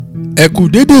ẹ kú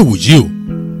dédé ìwòyí o.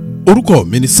 Orúkọ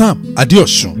mi ni Sam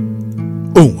Adéọ̀sùn.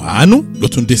 Ohùn àánú ló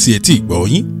tún dé sí etí ìgbọ́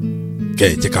yín. Kẹ́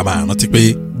ẹ jẹ́ ká máa rántí pé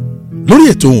lórí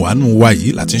ètò ohùn àánú wa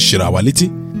yìí láti ń ṣera wa létí,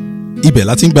 ibẹ̀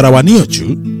láti ń gbára wa níyànjú,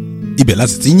 ibẹ̀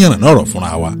láti ti ń yànnàná ọ̀rọ̀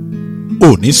fúnra wa. Ò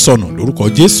ní sọnù lórúkọ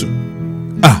Jésù.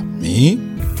 Àmín.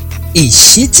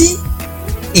 Ìṣítí,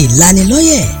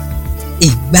 ìlanilọ́yẹ̀,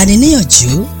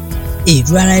 ìgbaniníyànjú,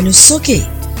 ìrú ara ẹni sókè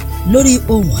lórí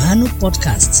ohùn àánú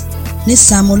podcast ní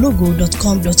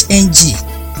samologo.com.ng.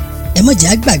 ẹ má jẹ́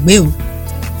á gbàgbé o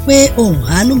pé ohùn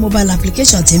àánú mobile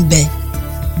application ti ń bẹ.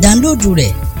 dáńlóòdù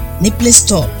rẹ̀ ní Play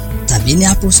Store tàbí ní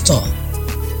Apple Store.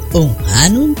 ohùn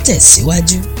àánú ń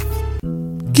tẹ̀síwájú.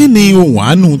 Kí ni ohùn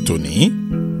àánú tòní?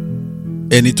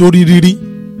 Ẹni tó rí rírí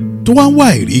tó wá ń wá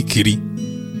ìrí kiri.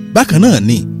 Bákan náà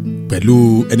ni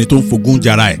pẹ̀lú ẹni tó ń fogún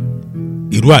jara ẹ̀.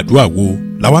 Irú àdúrà wo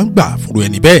la wá ń gbà fúnru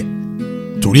ẹni bẹ́ẹ̀?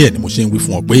 Torí ẹ̀ ni mo ṣe ń wí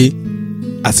fún ọ pé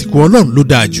àsìkò Ọlọ́run ló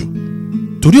dáa jù.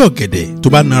 Torí ọ̀gẹ̀dẹ̀ tó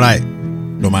bá nara ẹ̀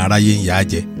lọ́mọ aráyé ń yà á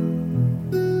jẹ.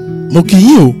 Mo kí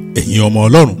yín o, ẹ̀yin ọmọ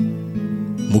Ọlọ́run.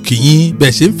 Mo kí yín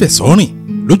bẹ́ẹ̀ ṣe ń fẹ̀sọ́ rìn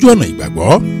lójú ọ̀nà ìgbàgbọ́.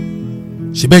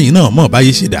 Ṣé bẹ́yìn náà mọ̀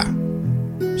báyé ṣe dà?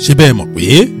 Ṣé bẹ́ẹ̀ mọ̀ pé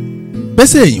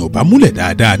bẹ́sẹ̀ èèyàn ò bá múlẹ̀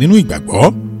dáadáa nínú ìgbàgbọ́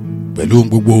pẹ̀lú ohun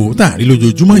gbogbo tá à ń rí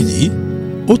lójoojúmọ́ yìí,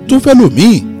 ó tó fẹ́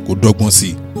lòmíì kó dọ́gbọ́n sí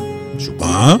i.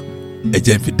 Ṣùgbọ́n ẹ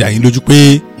jẹ́ n fi dá yín lójú pé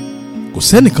kò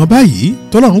sẹ́nìkan báyìí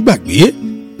tọ́lọ́run gbàgbé,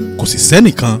 kò sì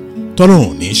sẹ́nìkan tọ́lọ́run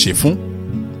ò ní í ṣe fún.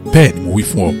 Bẹ́ẹ̀ ni mo wí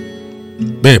fún ọ.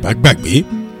 Bẹ́ẹ̀ bá gbàgbé,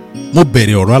 mo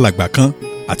bẹ̀rẹ̀ ọ̀rọ̀ alàgbà kan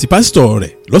àti pásítọ̀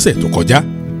rẹ̀ lọ́sẹ̀ tó kọjá.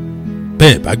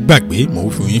 Bẹ́ẹ̀ bá gbàgbé, mo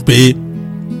wí fún yín pé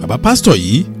bàbá pásítọ̀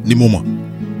yìí ni mo mọ̀.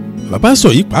 Bàbá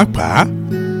pásítọ̀ yìí pàápàá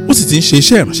ó sì ti ń ṣe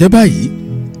iṣẹ́ ìránṣẹ́ báyìí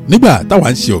nígbà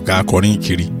táwa ń ṣe ọ̀gá akọrin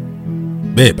kiri.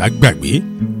 Bẹ́ẹ̀ bá gbàgbé,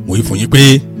 mo wí fún yín pé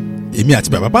èmi àti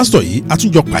bàbá pásítọ̀ yìí a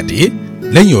tún jọ pàdé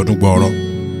lẹ́yìn ọdún gbọọrọ.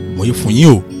 Mo wí fún yín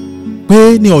o pé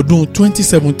ní ọdún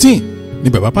 2017 ni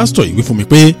bàbá pásítọ̀ yìí wí fún mi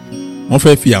pé wọ́n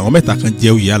fẹ́ fi àwọn mẹ́ta kan jẹ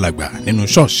oyè alàgbà nínú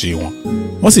ṣọ́ọ̀ṣì wọn.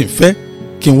 Wọ́n sì ń fẹ́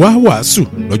kí n wá wàásù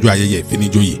lọ́jọ́ ayẹyẹ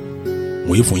ìfinijoyè.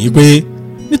 Mo wí fún yín pé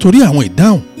nítorí àwọn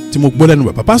ìdáhùn tí mo gbọ́ lẹ́nu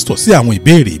bàbá pásítọ̀ sí àwọn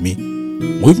ìbéèrè mi,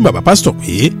 mo wí fún bàbá pásítọ̀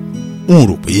pé n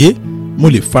rò pé mo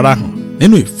lè farahàn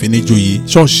nínú ìfinijoyè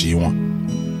ṣọ́ọ̀ṣì wọn.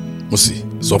 Mo sì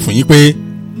sọ fún yín pé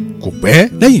kò pẹ́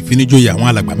lẹ́yìn ìfinijoyè àwọn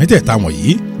alàgbà mẹ́tẹ̀ẹ̀ta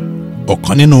wọ̀nyí,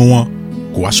 ọ̀kan nínú wọn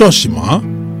kò wá ṣọ́ọ̀ṣì mọ́,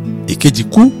 èkejì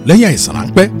kú lẹ́yìn àìsàn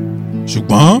ráńpẹ́.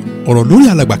 Ṣùgbọ́n ọ̀rọ̀ lórí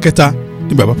alàgbà kẹta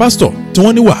ni bàbá pásítọ̀ tí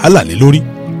wọ́n ní wàhálà lé lórí.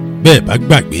 Bẹ́ẹ̀ bá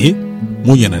gbàgbé,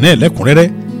 mo yànnàná ẹ̀ lẹ́kùnrẹ́rẹ́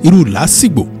irú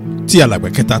làásìgbò tí alàgbà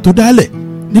kẹta tó dálẹ̀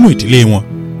nínú ìdílé wọn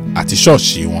àti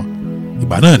ṣọ́ọ̀ṣì wọn.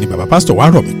 Ìgbà náà ni bàbá pásítọ̀ wá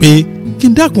rọ̀ mí pé kí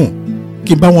n dákun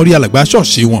kí n bá wọn rí alàgbà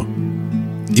ṣọ́ọ̀ṣì wọn.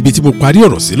 Ibi tí mo parí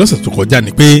ọ̀rọ̀ sí lọ́sẹ̀ tó kọjá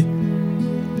ni pé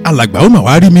alàgbà ó mà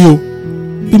wá rí mi o.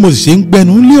 Bí mo sì ṣe ń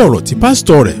gbẹnu lé ọ̀rọ̀ tí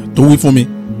pásítọ̀ rẹ̀ tó wí fún mi,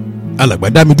 alàgbà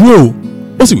dá mi dúró o.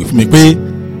 Ó sì wí fún mi pé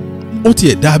ó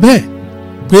tiẹ̀ dá bẹ́ẹ̀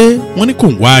pé wọ́n ní kò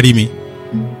ń wá rí mi.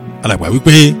 Alàgbà wí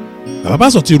pé bàbá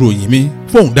pásítọ̀ ti ròyìn mi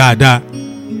fóun dáadáa,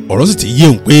 ọ̀rọ̀ sì ti yé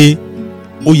òun pé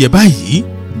ó yẹ báyìí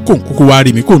kò ń kúkú wá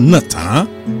rí mi kò ń nà tán.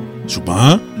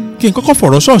 Ṣùgbọ́n kí n kọ́kọ́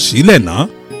fọ̀rọ̀ ṣọ́ọ̀ṣì lẹ̀ ná,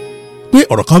 pé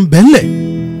ọ̀rọ̀ kan ń bẹ ńlẹ̀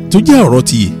tó jẹ́ ọ̀rọ̀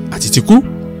tiyè àti tikú,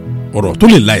 ọ̀rọ̀ tó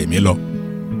lè la ẹ̀mí lọ.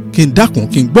 Kí n dákun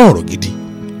kí n gbọ́ ọ̀rọ̀ gidi,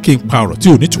 kí n pa ọ̀rọ̀ tí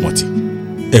ò ní túmọ̀ tì.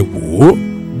 Ẹ wò ó,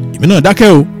 èmi náà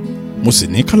dákẹ́ o, mo sì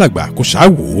ní kálàgbà kó ṣáà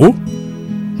wò ó.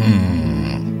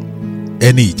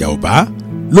 Ẹni ìjà ò bá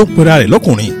ló ń pera rẹ̀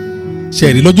lọ́kùnrin. Ṣé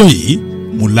ẹ rí lọ́jọ́ yìí,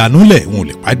 mo lanú lẹ̀ wọn ò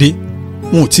lè pàdé,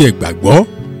 wọn ò tiẹ̀ gbàgbọ́.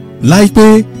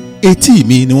 Láìpẹ́ etí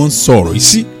mi ni wọ́n ń sọ ọ̀rọ̀ yìí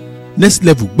sí. Next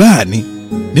level gbáà ni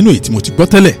nínú èyí tí mo ti gbọ́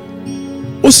tẹ́lẹ̀.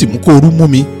 Ó sì mú kó ooru mú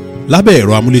mi lábẹ́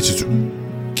ẹ̀rọ amúlétutù.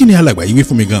 Kí ni alàgbà yìí wí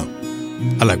fún mi gan?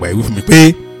 Alàgbà yìí wí fún mi pé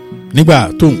nígbà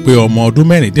tó ń pé ọmọ ọdún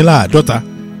 54,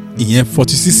 ìyẹn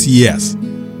 46 years,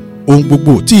 ohun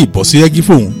gbogbo tí ìbọ̀ sí rẹ́gí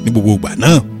fóun ní gbogbo ìgbà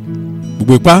náà.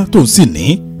 Gbogbo ipá tó ń sì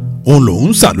ní òun lòun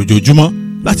ń sà lójoojúmọ́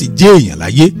láti jẹ́ èèyàn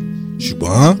láyé.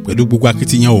 Ṣùgbọ́n pẹ̀lú gbogbo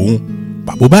akitiyan òun,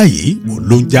 pàbó báyìí òun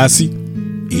ló ń já sí.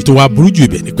 Èyí tó wá burú jù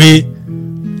ibẹ̀ ni pé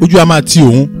ojú a máa ti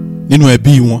òun nínú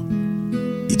ẹbí wọn.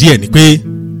 Ìdí ẹ̀ ni pé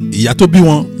ìyá tó bí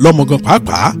wọn lọ́mọ gan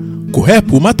pàápàá kò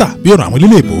hẹ́ẹ̀pù mátà bí ọ̀rọ̀ àwọn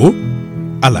eléléèbó.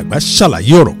 Alàgbà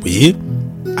ṣàlàyé ọ̀rọ̀ pé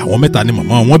àwọn mẹ́ta ni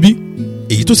màmá wọn bí,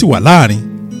 èyí tó sì wà láàrin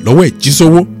lọ́wọ́ ẹ̀ jí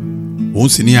sówó. Òun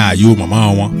sì ní ààyò màmá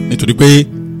wọn nítorí pé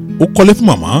ó kọ́lé fún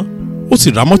màmá, ó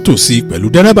sì ra mọ́tò sí i pẹ̀lú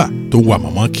dẹ́rẹ́bà tó ń wa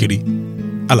màmá kiri.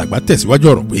 Alàgbà tẹ̀síwájú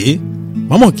ọ̀rọ̀ pé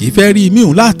màmá kì í fẹ́ rí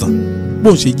míhùn láàtàn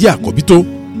bóun ṣe jí àkọ́bí tó.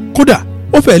 Kódà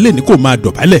ó fẹ́ lè ní kó máa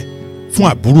dọ̀bálẹ̀ fún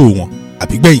àbúrò wọn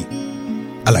àbígbẹ̀yìn.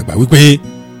 Alàgbà wípé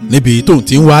níbi tóun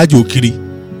ti ń wá àjò kiri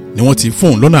ni wọ́n ti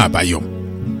fún un lọ́nà àbáyọ.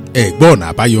 Ẹ gbọ́ ọ̀nà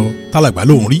àbáyọ tálàgbà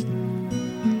lòun rí.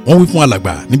 Wọ́n wí fún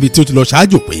alàgbà níbi tí ó ti lọ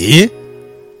ṣáájò pé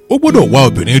ó gbọ́dọ̀ wá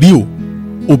obìnrin rí o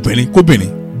obìnrin kóbìnrin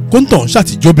kó ń tàn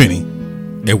ṣàtijọ́bìnrin.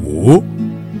 ẹ wò ó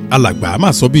alàgbà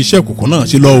máa sọ bí iṣẹ́ òkùnkùn náà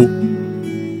ṣe lọ o.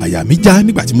 àyà mi já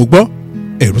nígbà tí mo gbọ́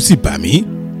ẹ̀rù sì bà mí.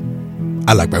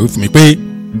 alàgbà wí fún mi pé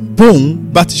bóun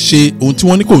bá ti ṣe ohun tí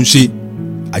wọ́n ní kò ń ṣe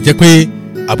àjẹ́ pé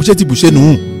àbúṣe ti bùṣe nù.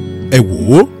 ẹ wò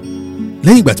ó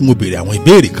lẹ́yìn ìgbà tí mo béèrè àwọn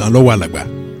ìbéèrè kan lọ́wọ́ alàgbà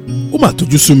ó mà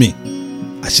tójú sú mi.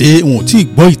 àṣé wọn ò tí ì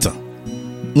gbọ́ ìtàn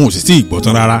wọn ò sì tí ì gbọ́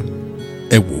tán rárá.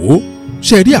 ẹ wò ó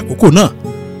ṣe rí àkókò náà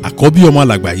àkọ́bí ọmọ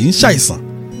alàgbà yìí ń ṣàìsàn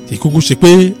kì í kúkú ṣe pé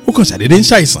ó kàn ṣàdédé ń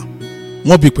ṣàìsàn.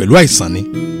 wọ́n bí pẹ̀lú àìsàn ni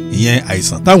ìyẹn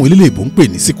àìsàn táwọn eléléèbó ń pè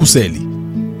ní síkúsẹ̀ẹ̀lì.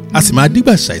 a sì máa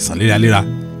dígbà ṣàìsàn léraléra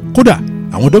kódà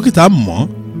àwọn dókítà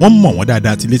wọ́n mọ̀ wọ́n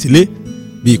dáadáa tilétilé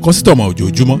bíi kọ́sítọ̀mù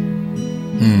ojoojúmọ́.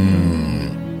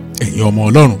 ẹ̀yin ọmọ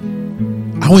ọlọ́run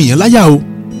àwọn èèyàn láyà o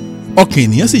ọkàn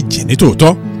ènìyàn sì jìn ní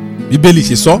tòótọ́ bíbélì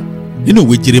ṣe sọ nínú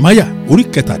ìwé jeremaya orí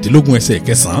 17 ẹsẹ̀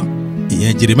 9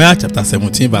 ìyẹn jeremaya chapter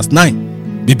 17 verse 9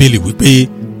 bíbélì wípé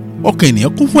ọkàn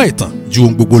ènìyàn kún fún ẹ̀tàn ju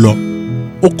ohun gbogbo lọ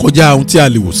ó kọjá ohun tí a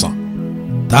lè wòsàn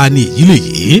ta ni èyí lè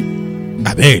yé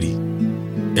àbẹ́ẹ̀rí.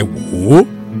 ẹ wò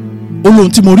ó lóhun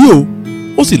tí mo rí o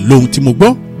ó sì lóhun tí mo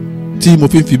gbọ́ tí mo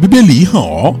fi bíbélì yìí hàn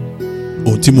ọ́.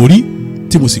 ohun tí mo rí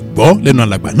tí mo sì gbọ́ lẹ́nu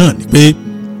alàgbà náà ni pé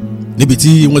níbi tí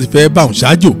wọ́n ti fẹ́ bá òun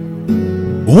ṣáájò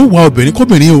òun wá obìnrin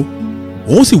kóbìnrin o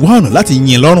òun sì wá ọ̀nà láti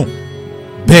yìn lọ́rùn.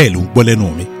 bẹ́ẹ̀ ló ń gbọ́ lẹ́nu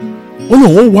mi ó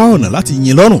lóun wá ọ̀nà láti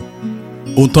yìn lọ́rùn.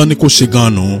 ohun tán ni kó ṣe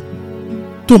gan-an nù.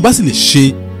 tóun bá sì lè ṣe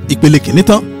ìpele kìíní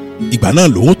tán ìgbà náà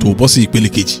lòun tó bọ́ sí ìpele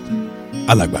kejì.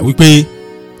 alàgbà wípé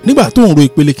nígbà tóun ro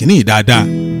ìpele kìíní yìí dáadáa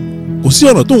kò sí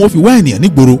ọ̀nà tóun fi wá ènìyàn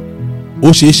nígboro ó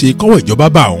ṣeé ṣe kọ́wọ́ ìjọba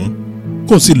bá òun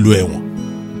kó sì lo ẹ̀wọ̀n.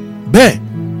 bẹ́ẹ̀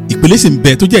ìpele sì ń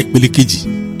bẹ tó jẹ́ ìpele kejì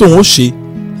tóun ó ṣe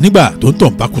nígbà tó ń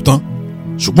tàn bá kú tán.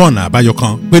 ṣùgbọ́n ọ̀nà àbáyọ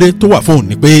kan péré tó wà fóun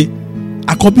ni pé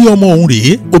àkọ́bí ọmọ òun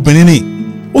rèé obìnrin ni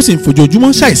ó sì ń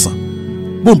fojoojúmọ́ ṣàìsàn.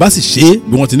 bóun bá sì ṣe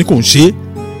bí wọ́n ti ní kó ń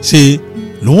ṣe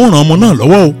lòun ràn ọmọ náà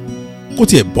lọ́wọ́ o kó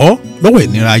tiẹ̀ bọ́ lọ́wọ́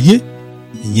ìnira ayé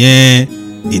ìyẹn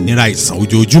ìnira ìsàn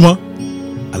ojoojúmọ́.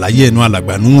 àlàyé ẹnu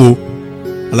alàgbà nù o.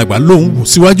 alàgbà lòun wò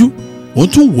síwájú òun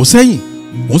tún wò sẹ́yìn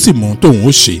òun sì mọ ohun tóun ó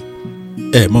ṣe.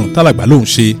 ẹ mọ ohun tálàgbà lòun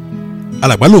ṣe.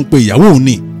 alàgbà lòun pe ìyàwó òun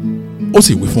ni ó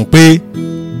sì wí fún un pé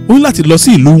ó ní láti lọ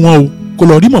sí ìlú wọn o kó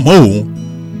lọ rí mọ̀mọ́ òun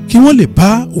kí wọ́n lè bá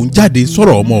òun jáde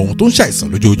sọ̀rọ̀ ọmọ òun tó ń ṣàìsàn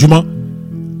lójoojúmọ́.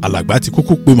 alàgbà ti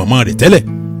kúkú pe mọ̀mọ́ rẹ̀ tẹ́lẹ̀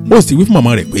ó sì wí fún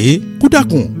mọ̀mọ́ rẹ̀ pé kó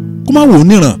dákun kó má wò ó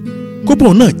níran kó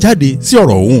bóun náà jáde sí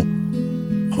ọ̀rọ̀ òun.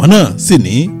 mọ̀mọ́ náà sì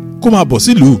ní kó máa bọ̀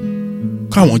sílùú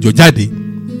káwọn jọ jáde.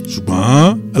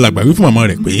 ṣùgbọ́n alàgbà wí fún mọ̀mọ́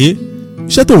rẹ̀ pé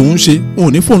iṣẹ́ tó òun ń ṣe òun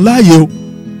ò ní fóun láàyè o.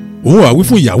 òun wà wí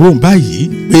fún ìyàwó òun báyìí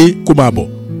pé kó máa bọ̀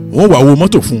òun wà owó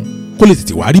mọ́tò fún un kó lè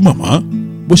tètè wá rí mọ̀mọ́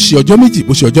bó ṣe ọjọ́ méjì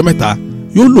bó ṣe ọjọ́ mẹ́ta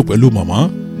yóò lò pẹ̀lú mọ̀mọ́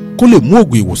kó lè mú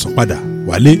òògùn ìwòsàn padà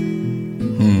wálé.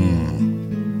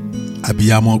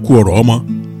 àbíyamọ kú ọ̀rọ̀ ọmọ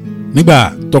nígbà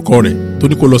tọkọ rẹ̀ tó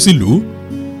ní kó lọ sílùú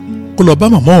kó lọ bá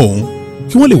mọ̀mọ́ òun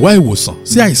kí wọ́n lè wá ìwòsàn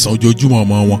sí àìsàn ojoojúmọ́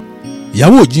ọmọ wọn.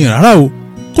 ìyàwó ò jiyàn rárá o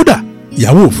kódà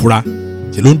ìyàwó ò fura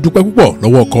ṣe ló ń dúpẹ́ púpọ̀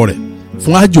lọ́wọ́ ọkọ rẹ̀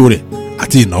fún àjò rẹ̀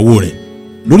àti ìnáwó rẹ̀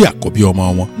lórí àkọ́bí ọmọ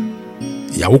wọn.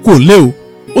 ìyàwó kò lé o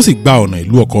ó sì gba ọ̀nà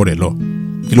ìlú ọkọ rẹ̀ lọ.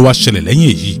 kí ló wá ṣẹlẹ̀ lẹ́yìn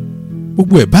èyí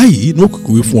gbogbo ẹ̀ báyìí ní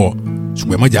òkùnkùn wí fún ọ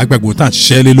ṣùgbọ́n mọ́jà àgbàgbọ́ tá à ń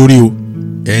ṣiṣẹ́ lé lórí o.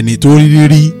 ẹni tó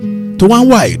rí tó wá ń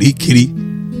wá ìrí kiri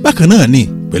bákan náà ni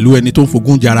pẹ̀lú ẹni tó ń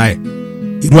fogún jara ẹ̀.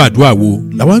 irú àdúrà wo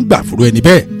làwọn ń gbà fúru ẹni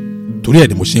bẹ́ẹ̀ torí ẹ̀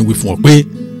ni mo ṣe ń wí fún ọ pé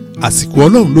àsìkò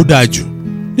ọlọ́run ló dáa jù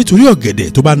nítorí ọ̀gẹ̀dẹ̀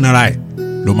tó bá nara ẹ̀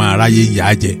ló máa ráyé yà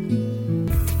á jẹ.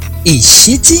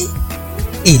 ìṣítí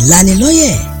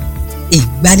ìlanilọ́yẹ̀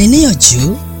ìgbaniníyànjú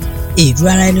èrò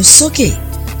ara ẹni sókè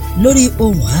lórí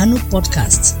Ohùn Àánú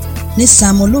podcast ní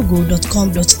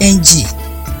samologo.com.ng.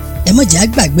 ẹ má jẹ́ á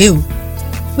gbàgbé o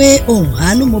pé Ohùn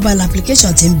Àánú mobile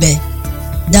application ti ń bẹ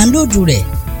dáńlóòdù rẹ̀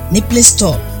ní Play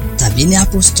Store tàbí ní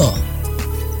Apple Store.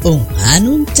 Ohùn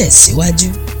Àánú ń tẹ̀síwájú.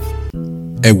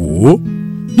 ẹ wò ó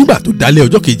nígbà tó dálé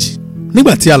ọjọ́ kejì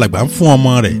nígbà tí alàgbà ń fún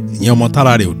ọmọ rẹ̀ ìyẹn ọmọ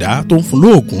tára rẹ̀ ò dá tó ń fún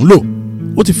lóògùn lò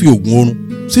ó ti fi oògùn oorun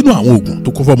sínú àwọn oògùn tó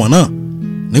kó fọmọ náà.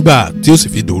 nígbà tí ó sì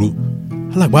fi dòru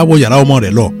alàgbà wọ yàrá ọmọ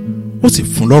rẹ̀ lọ ó sì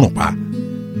fún lọ́rùn pa.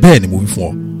 bẹ́ẹ̀ ni mo wí fún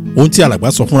ọ ohun tí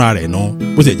alàgbà sọ fúnra rẹ̀ náà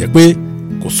bó ti jẹ́ pé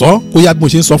kò sọ kó yá bí mo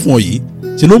ṣe ń sọ fún ọ yìí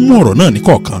ṣe ló mú ọ̀rọ̀ náà ní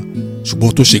kọ̀ọ̀kan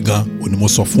ṣùgbọ́n tó ṣe gan ò ní mo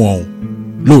sọ fún ọ.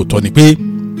 lóòótọ́ ni pé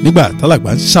nígbà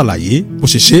tálàgbà ń ṣàlàyé bó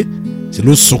ṣe ṣe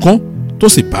ló sunkún tó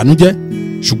sì bànújẹ́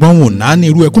ṣùgbọ́n wọn ò náà ní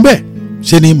irú ẹkún bẹ́ẹ̀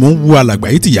ṣe ni mò ń wo alàgbà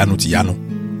yìí tìyanu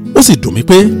ó sì dùn mí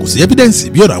pé kò sí ẹ́fídẹ́ǹsì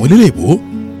bí ọ̀rọ̀ àwọn eléléèbó.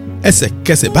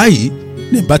 ẹsẹ̀kẹsẹ̀ báyìí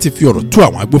ní bá ti fi ọ̀rọ̀ tó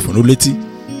àwọn agbófinró létí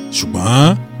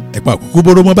ṣùgbọ́n ẹ̀pà òkúkú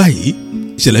bóró mọ́ báyìí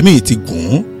ìṣẹ̀lẹ̀ míì ti gùn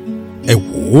ún. ẹ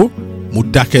wò ó mo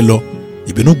dákẹ́ lọ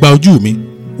ìbínú gba ojú mi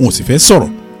n ò sì fẹ́ sọ̀rọ̀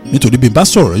nítorí bí n bá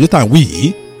sọ̀rọ̀ lọ́jọ́ tá à ń wí yìí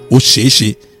ó ṣeé ṣe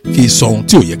kí n sọ ohun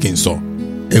tí ò yẹ kí n sọ.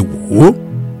 ẹ wò ó,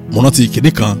 mo rántí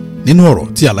kinní kan nínú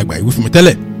ọ̀rọ̀ tí alàgbà yìí wí fún mi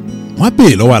tẹ́lẹ̀. wọ́n á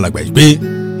béèrè lọ́wọ́ alàgbà yìí pé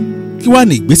kí wàá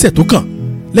ní ìgbésẹ̀ tó kàn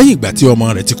lẹ́yìn ìgbà tí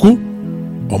ọmọ rẹ̀ ti kú,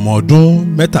 ọmọ ọdún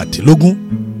 17,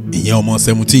 ìyẹn ọmọ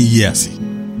 17 years.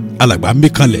 alàgbà ń mí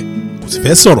kanlẹ̀ kò sì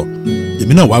fẹ́ sọ̀rọ̀.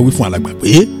 èmi náà wá wí fún alàgbà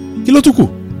pé kí ló tún kù,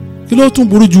 kí ló tún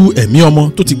burú ju ẹ̀mí ọmọ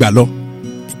tó ti gbà lọ.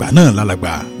 ìgbà náà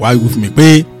lálàgbà wá wí fún mi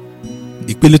pé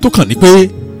ìpele tó kàn ní pé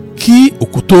kí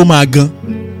òkú tó máa gan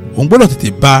òun gbọ́dọ̀ tètè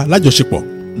bá lájọṣepọ̀.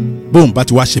 bóun bá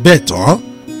ti wá ṣe bẹ́ẹ̀ tán,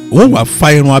 òun wàá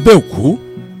fa irun abẹ́ òkú,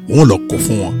 òun lọ kó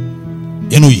fún wọn.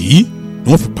 inú yìí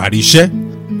ni wọ́n fi parí iṣẹ́.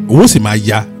 òun sì máa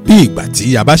ya bí ìgbà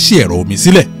tí a bá ṣí ẹ̀rọ omi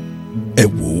sílẹ̀. ẹ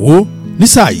wò ó, ní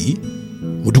sáà yìí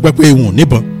mo dúpẹ́ pé òun ò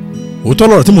níbọn. òótọ́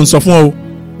lọ̀rọ̀ tí mo ń sọ fún ọ o,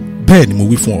 bẹ́ẹ̀ ni mo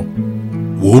wí fún ọ.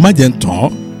 wò ó, má jẹ́ ń tàn án.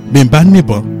 bí n bá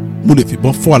níbọn, mo lè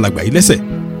fìbọn fọ́ alàgbà yìí lẹ́sẹ̀.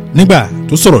 nígbà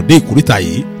tó sọ̀rọ̀ dé ìkóríta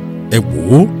yìí, ẹ wò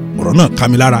ó, ọ̀rọ̀ náà ká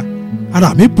mi lára,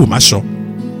 ara mi bù má ṣọ.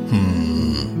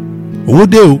 owó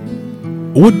dé o,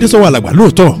 owó dé sọ́wọ́ alàgbà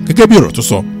lóòótọ́ gẹ́gẹ́ bí ọ̀rọ̀ tó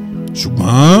sọ,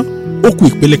 ṣùgbọ́n ó kù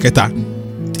ìpele kẹta.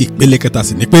 ìpele kẹta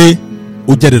sì ni pé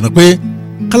ó jẹ́ dandan pé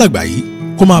kálàgbà yìí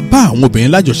kó máa bá àwọn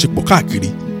obìnrin lájọṣepọ̀ káàkiri,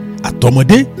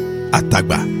 àtọmọdé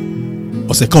àtàgbà.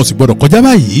 ọ̀sẹ̀ kan ò sì gbọ́dọ̀ kọjá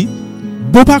báyìí.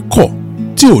 bó bá kọ̀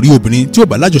tí ò rí obìnrin tí ó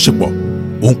bá lájọṣepọ̀,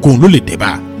 ohunkóhun ló lè dé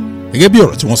bá, gẹ́gẹ́ bí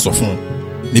ọ̀rọ̀ tí wọ́n sọ fún un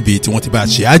níbi tí wọ́n ti bá a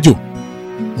ṣe àjò.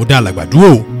 mo dá alàgbà dúró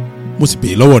o, mo sì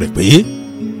béèrè lọ́wọ́ rẹ̀ pé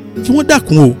kí wọ́n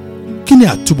dákun o, kí ni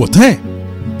àtúbọ̀tán ẹ̀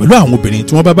pẹ̀lú àwọn obìnrin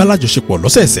tí wọ́n bá lájọṣepọ̀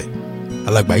lọ́sẹ̀ẹ̀sẹ̀.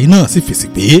 alàgbà yìí náà sì fèsì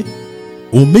pé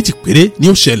ohun méjì péré ni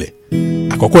ó ṣẹlẹ̀.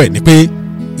 àkọ́kọ́ ẹ̀ ni pé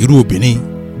irú obìnrin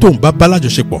tó ń bá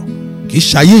lájọṣepọ̀ kì í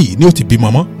ṣayé yìí ni ó ti bímọ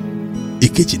mọ́.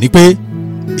 ìkejì ni pé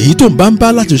èyí tó ń bá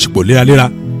lájọṣepọ̀ léraléra,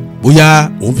 bóyá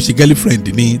òun fi ṣe girlfriend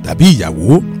ni tàbí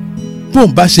ìyàwó,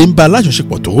 bóun bá ṣe ń bá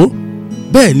lájọṣepọ̀ tó,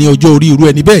 bẹ́ẹ̀ ni ọjọ́ orí irú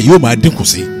ẹni bẹ́ẹ̀ yóò máa dínkù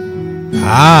sí.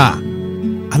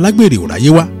 alágbèrè ò ráyé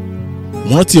wá.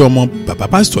 mo rántí ọmọ bàbá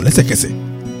pásítọ̀ lẹ́sẹ̀kẹsẹ̀.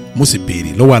 mo sì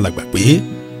béèrè lọ́wọ́ alàgbà pé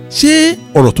ṣé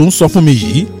ọ̀rọ̀ tó ń sọ fún mi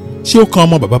yìí ṣé ó kan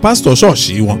ọmọ bàbá pásítọ̀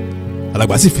ṣọ́ọ̀ṣì wọn.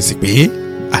 alàgbà sì fèsì pé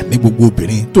àní gbogbo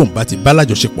obìnrin tó ń bá ti bá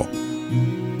lájọṣepọ̀.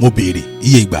 mo béèrè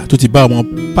iye ìgbà tó ti bá ọmọ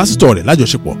pásítọ̀ rẹ̀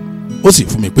lájọṣepọ̀, ó sì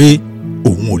fún mi pé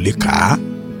òun ò lè kà á.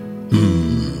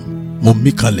 mo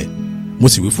mí kanlẹ̀, mo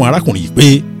sì wí fún arákùnrin yìí pé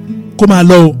kó máa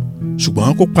lọ o,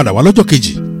 ṣùgbọ́n kó padà wá lọ́jọ́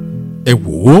kejì. ẹ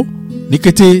wò ó, ní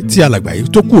kété tí alàgbà yìí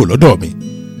tó kúrò lọ́dọ̀ mi,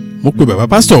 mo pe bàbá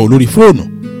pásítọ̀ lórí fóònù,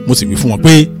 mo sì wí fún wọn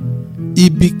pé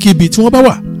ibikíbi tí wọ́n bá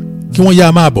wà kí wọ́n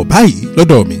yá máa bọ̀ báyìí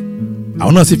lọ́dọ̀ mi.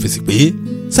 àwọn náà sì fèsì pé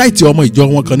sáìtì ọmọ ìjọ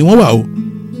wọn kan ni wọ́n wà o.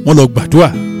 wọ́n lọ gbàdúrà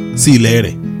sí ilẹ̀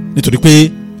rẹ̀ nítorí pé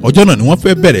ọjọ́ náà ni wọ́n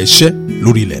fẹ́ bẹ̀rẹ̀ iṣẹ́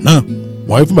lórí ilẹ̀ náà.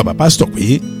 wọ́n wí fún bàbá pásítọ̀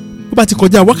pé bó bá ti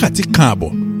kọjá wákàtí kan àbọ̀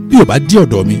bí ò bá dé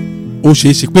ọ̀dọ̀ mi, ó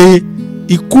ṣeé ṣe pé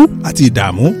ikú àti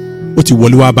ìdààmú ó ti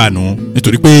wọlé wá bá nù,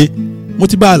 nítorí pé mo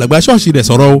ti bá alàgbà ṣọ́ọ̀ṣì rẹ̀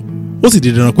sọ̀rọ̀ o. ó sì di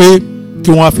dandan pé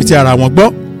kí wọ́n á fi ti ara wọn gbọ́.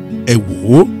 ẹ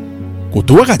wò ó, kò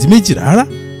tó wákàtí méjì rárá,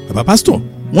 bàbá pásítọ̀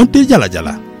wọ́n dé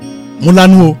jàlàjàlà. mo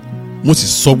lanu o, mo sì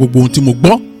sọ gbogbo ohun tí mo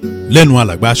gbọ́ lẹ́nu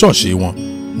alàgbà ṣọ́ọ̀ṣì wọn.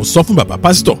 mo sọ fún bàbá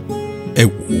pásítọ̀. ẹ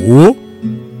wò ó,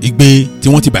 igbe tí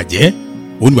wọ́n ti bàjẹ́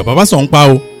òun ni bàbá pásítọ̀ ń pa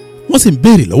o. wọ́n sì ń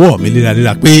béèrè lọ́wọ́ mi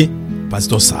léraléra pé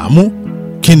pásítọ̀ Sàámú,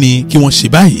 kí ni kí wọ́n ṣe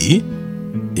báyìí?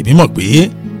 èmi mọ̀ pé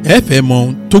ẹ fẹ́ mọ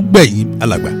ohun tó gbẹ̀yìn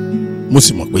alàgbà, mo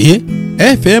sì mọ̀ pé ẹ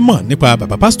fẹ́ mọ̀ nípa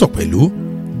bàbá pásítọ̀ pẹ̀lú.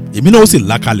 èmi náà ó sì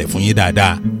lákalẹ̀ fún yín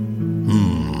dáadáa.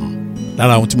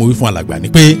 lára ohun tí mo wí fún alàgbà ni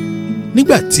pé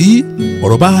nígbà tí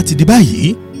ọ̀rọ̀ bá ti di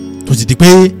báyìí, tó ti di pé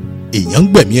èèyàn ń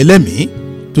gbẹ̀mí ẹlẹ́mìí,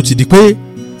 tó ti di pé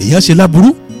èèyàn ṣe láburú,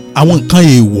 àwọn nǹkan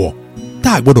èèwọ̀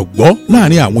tá a gbọ́dọ̀ gbọ́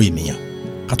láàrin àwọn ènìyàn,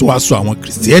 ká tó wá sọ àwọn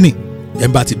kìrìsìtẹ́nì, ẹ̀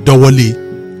ń bá ti dọ́wọ́lé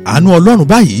àánú Ọlọ́run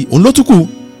báyìí, òun ló tún kù.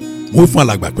 mo wí fún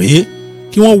alàgbà pé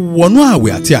kí wọ́n wọnú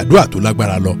àwẹ̀ àti àdúrà tó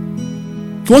lágbára lọ,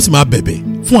 kí wọ́n sì máa bẹ̀bẹ̀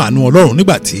fún àánú Ọlọ́run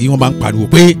nígbà tí wọ́n bá ń pariwo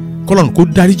pé kọ́lọ́run kó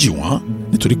dáríjì wọ́n,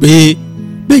 nítorí pé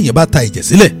bẹ́ẹ̀yẹn bá ta ìjẹ̀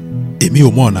sílẹ̀, èmi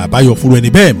ò mọ ọ̀nà àbáyọ fúru ẹni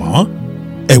bẹ́ẹ̀ mọ́.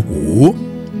 ẹ wò ó,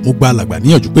 mo gba alàgbà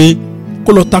níyànjú pé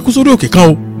kó lọ takú sórí òkè kan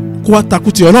o, kó wá takú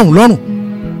ti Ọlọ́run lọ́rùn.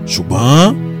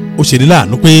 ṣùgbọ́n ó ṣe ní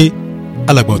láàánú pé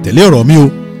alàgbà ò tẹ̀lé ọ̀rọ̀ mi o.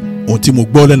 ohun tí mo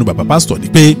gbọ́ lẹ́nu bàbá pásítọ̀ ni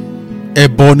pé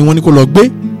ẹbọ ni wọ́n ní kó lọ gbé,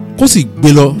 kó sì gbé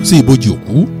lọ sí ibojì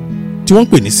òkú tí wọ́n ń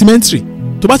pè ní símẹ́ǹtìrì.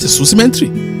 tó bá ti sùn símẹ́ǹtìrì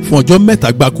fún ọjọ́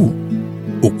 3 gbáko,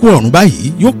 òkú ọ̀run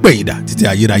báyìí yóò pẹ̀yìndà títí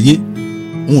ayérayé.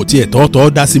 n ò tiẹ̀ tọ́tọ́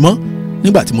dá sí mọ́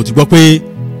nígbà tí mo ti gbọ́ pé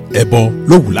ẹbọ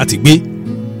ló wù láti gbé,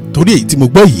 torí èyí tí mo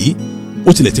gbọ́ yìí ó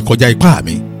tilẹ̀ ti kọjá ipá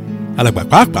mi. alàgbà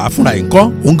pàápàá fúnra ẹ̀ ń kọ́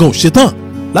òun gan ò ṣetán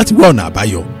láti wá ọ̀nà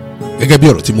àbáyọ. gẹ́gẹ́ bí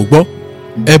ọ̀rọ̀ tí mo gbọ́,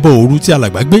 ẹbọ òru tí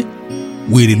alàgbà gbé,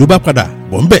 wèrè ló bá padà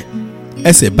bọ̀ ń bẹ̀.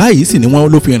 ẹsẹ̀ báyìí sì ni wọ́n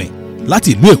ló fi rìn láti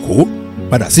ìlú Èkó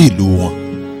padà sí ìlú wọn.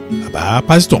 bàbá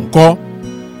pásítọ̀ ń kọ́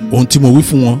ohun tí mo wí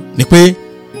fún wọn ni pé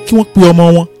kí wọ́n pe ọmọ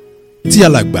wọn tí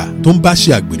alàgbà tó ń bá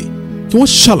ṣe àgbèrè kí wọ́n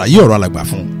ṣàlàyé ọ̀rọ̀ alàgbà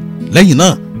fún un lẹ́yìn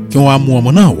náà kí wọ́n á mú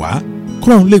ọmọ náà wá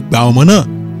kọ́lọ́run lè gba ọmọ náà.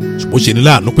 ṣùgbọ́n ṣe ní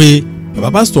láàánú pé bàbá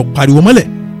pásítọ̀ pariwo mọ́lẹ̀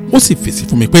ó sì fèsì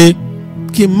fún mi pé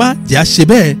kí n má jẹ́ àṣẹ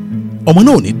bẹ́ẹ̀, ọmọ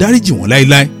náà ò ní dáríjì wọn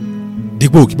láéláé.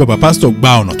 dípò kí bàbá pásítọ̀ gba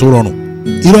ọ̀nà tó rọrùn,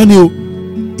 irọ́ ni o.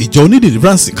 ìjọ oní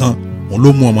deliverance kan òun ló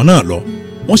mú ọmọ náà lọ,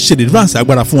 wọ́n ṣe deliverance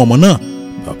agbára fún ọmọ náà,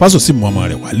 bàbá pásítọ̀ sì mú ọmọ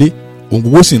rẹ̀ wálé, ohun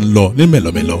gbogbo sì ń lọ ní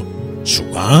mẹ̀lọmẹ̀lọ.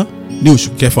 ṣùgbọ́n ní oṣù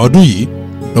kẹfà ọdún yìí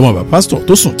lọ́mọ bàbá pásítọ̀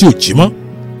tó sùn tí ò jí mọ́,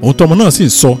 ohun tọmọ náà sì ń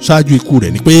sọ ṣáájú ikú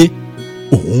rẹ̀ ni pé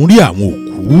òun rí àwọn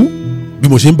òkú. bí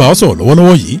mo ṣe ń bá ọ sọ̀rọ̀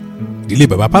lọ́wọ́lọ́wọ́ yìí, ìdílé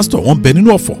bàbá pásítọ̀ wọ́n bẹ nínú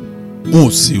ọ̀fọ̀, wọn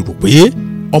ò sì rò pé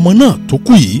ọmọ náà tó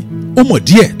kú yìí ó mọ̀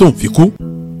díẹ̀ tó ń fi kú,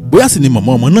 bóyá sì ni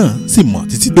mọ̀mọ́ ọmọ náà sì mọ̀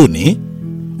títí dòní.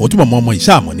 ohun tí mọ̀mọ́ ọmọ yìí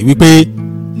ṣàmọ̀ ni wípé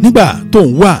nígbà tó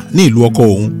ń wà ní ìlú ọkọ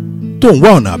òun tó ń wá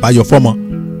ọ̀nà àbáyọ fọ́mọ,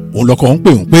 òun lọ́kọ ń pè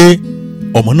òun pé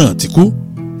ọmọ náà ti kú,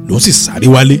 lòun sì sáré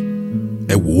wálé.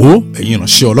 ẹ wò ó ẹ̀yin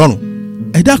ìránṣẹ́ Ọlọ́run,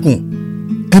 ẹ dákun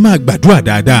ẹ máa gbàdúrà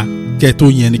dáadáa kẹ́ ẹ tó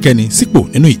yan ẹnikẹ́ni sípò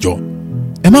nínú ìjọ.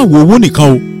 ẹ má wo owó nìkan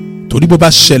o, torí bó bá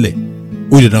ṣẹlẹ̀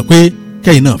ó lè dàn pé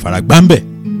kẹ́yìn náà fara gbá ń bẹ̀.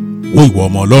 wo ìwọ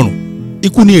ọmọ Ọlọ́run,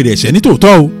 ikú ni èrè ẹ̀ṣẹ̀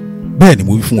nítòótọ́ o, bẹ́ẹ̀ ni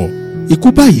mo wí fún ọ, ikú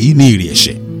báyìí ni èrè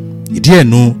ẹ̀ṣẹ̀. ìdí ẹ̀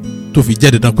nu tó fi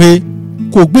jẹ́ dandan pé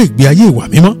kó o gbé ìgbé ayé ìwà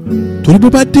mímọ́, torí bó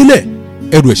bá délẹ̀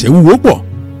ẹrù ẹ̀ṣẹ̀ wúwo pọ̀,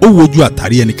 ó wo ojú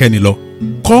àtàrí ẹnikẹ́ni lọ.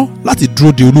 kọ́ láti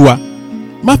dúró de Olúwa,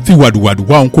 má fi wàdùwàdù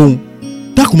wá ohunkóhun,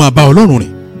 dákun máa bá Ọlọ́run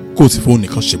rìn kó o sì fún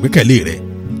nìkan ṣègbékẹ̀lé rẹ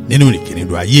nínú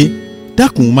ìrìnkèrindò ayé.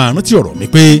 dákun máa rántí ọ̀rọ̀ mi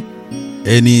pé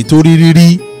ẹni tó rí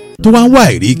rírí tó wá ń wá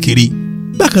ìrí kiri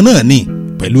bákan náà ni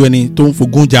pẹ̀lú ẹni tó ń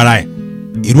fogún jara ẹ̀.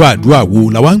 irú àdúrà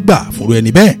wo la wá ń gbà fúnru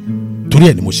ẹni bẹ́ẹ̀? torí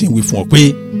ẹ̀ ni mo ṣe ń wí fún ọ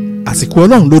pé àsìkò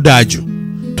Ọlọ́run ló dáa jù,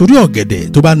 torí ọ̀gẹ̀dẹ̀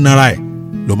tó bá nara ẹ̀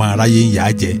ló máa ráyé ń yà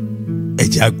á jẹ. ẹ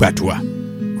jẹ́ á gbàdúrà.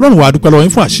 Ọlọ́run wa dúpẹ́ lọ́wọ́ yín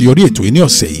fún àṣeyọrí ètò yìí ní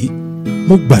ọ̀sẹ̀ yìí.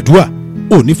 mo gbàdúrà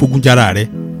ò ní fogún jara rẹ,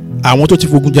 àwọn tó ti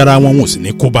fogún jara wọn ò sì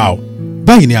ní kó bá ọ.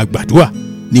 báyìí ni a gbàdúrà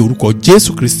ní orúkọ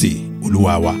Jésù Kristi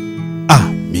Olúwa wa,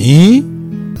 àmín.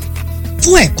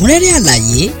 fún ẹ̀kúnrẹ́rẹ́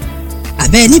àlàyé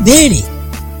àbẹ́ ní béèrè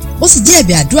ó sì jẹ́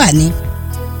ẹ̀bẹ̀ àdúrà ni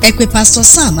ẹ pè Pastor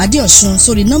Sam Adéọ̀sùn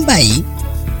sórí nọ́mbà yìí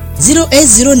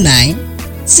 0809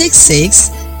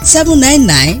 66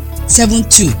 799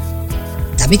 72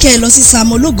 tàbí kẹ́ ẹ lọ sí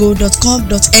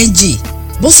samologo.com.ng.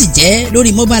 bó sì jẹ́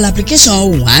lórí mobile application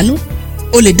Ohùn Àánú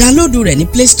o lè dáńlódù rẹ̀ ní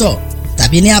Play Store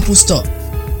tàbí ní Apple Store.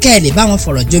 kẹ́ ẹ lè bá wọn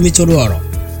fọ̀rọ̀ jomitoro ọ̀rọ̀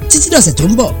títí dọ̀sẹ̀ tó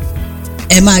ń bọ̀.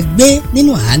 ẹ máa gbé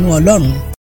nínú àánú Ọlọ́run.